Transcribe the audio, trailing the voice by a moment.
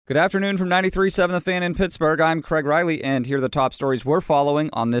Good afternoon from 93.7 The Fan in Pittsburgh. I'm Craig Riley, and here are the top stories we're following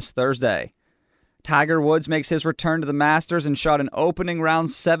on this Thursday. Tiger Woods makes his return to the Masters and shot an opening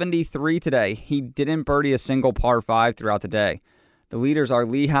round 73 today. He didn't birdie a single par 5 throughout the day. The leaders are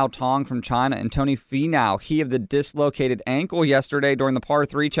Li Haotong from China and Tony Finau, he of the dislocated ankle yesterday during the par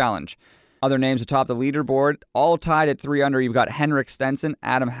 3 challenge. Other names atop the leaderboard, all tied at 3 under. You've got Henrik Stenson,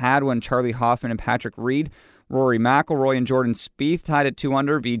 Adam Hadwin, Charlie Hoffman, and Patrick Reed. Rory McIlroy and Jordan Spieth tied at 2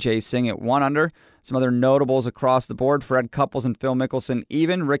 under. Vijay Singh at 1 under. Some other notables across the board: Fred Couples and Phil Mickelson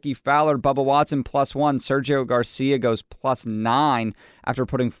even. Ricky Fowler, Bubba Watson +1. Sergio Garcia goes +9 after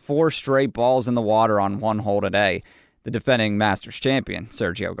putting 4 straight balls in the water on one hole today. The defending Masters champion,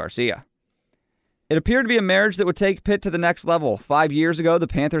 Sergio Garcia. It appeared to be a marriage that would take Pitt to the next level. 5 years ago, the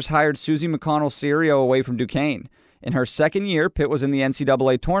Panthers hired Susie McConnell-Serio away from Duquesne. In her second year, Pitt was in the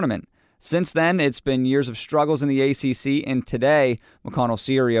NCAA tournament. Since then, it's been years of struggles in the ACC, and today,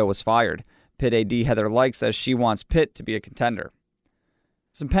 McConnell-Serio was fired. Pitt AD Heather Lyke says she wants Pitt to be a contender.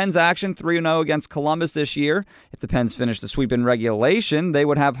 Some Pens action, 3-0 against Columbus this year. If the Pens finish the sweep in regulation, they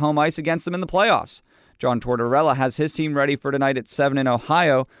would have home ice against them in the playoffs. John Tortorella has his team ready for tonight at 7 in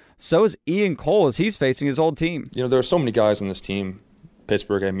Ohio. So is Ian Cole as he's facing his old team. You know, there are so many guys on this team,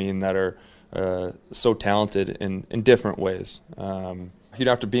 Pittsburgh, that are so talented in different ways. You'd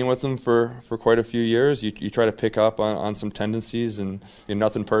after being with them for quite a few years, you try to pick up on some tendencies, and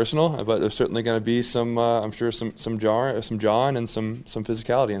nothing personal, but there's certainly going to be some, I'm sure, some jawing and some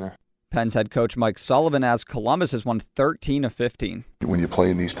physicality in there. Pens head coach Mike Sullivan as Columbus has won 13 of 15. When you play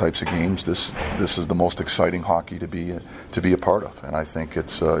in these types of games, this is the most exciting hockey to be a part of, and I think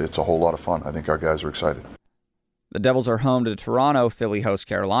it's a whole lot of fun. I think our guys are excited. The Devils are home to Toronto. Philly hosts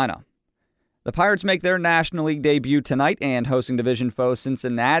Carolina. The Pirates make their National League debut tonight and hosting division foe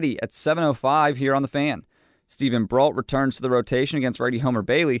Cincinnati at 7:05 here on The Fan. Stephen Brault returns to the rotation against righty Homer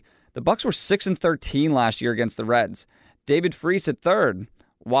Bailey. The Bucks were 6-13 last year against the Reds. David Freese at third.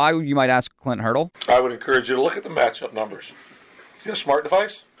 Why, you might ask Clint Hurdle? I would encourage you to look at the matchup numbers. He's got a smart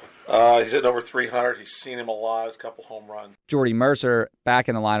device. He's hitting over 300. He's seen him a lot. He's a couple home runs. Jordy Mercer back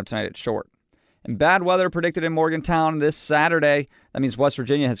in the lineup tonight at short. And bad weather predicted in Morgantown this Saturday. That means West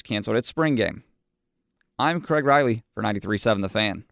Virginia has canceled its spring game. I'm Craig Riley for 93.7 The Fan.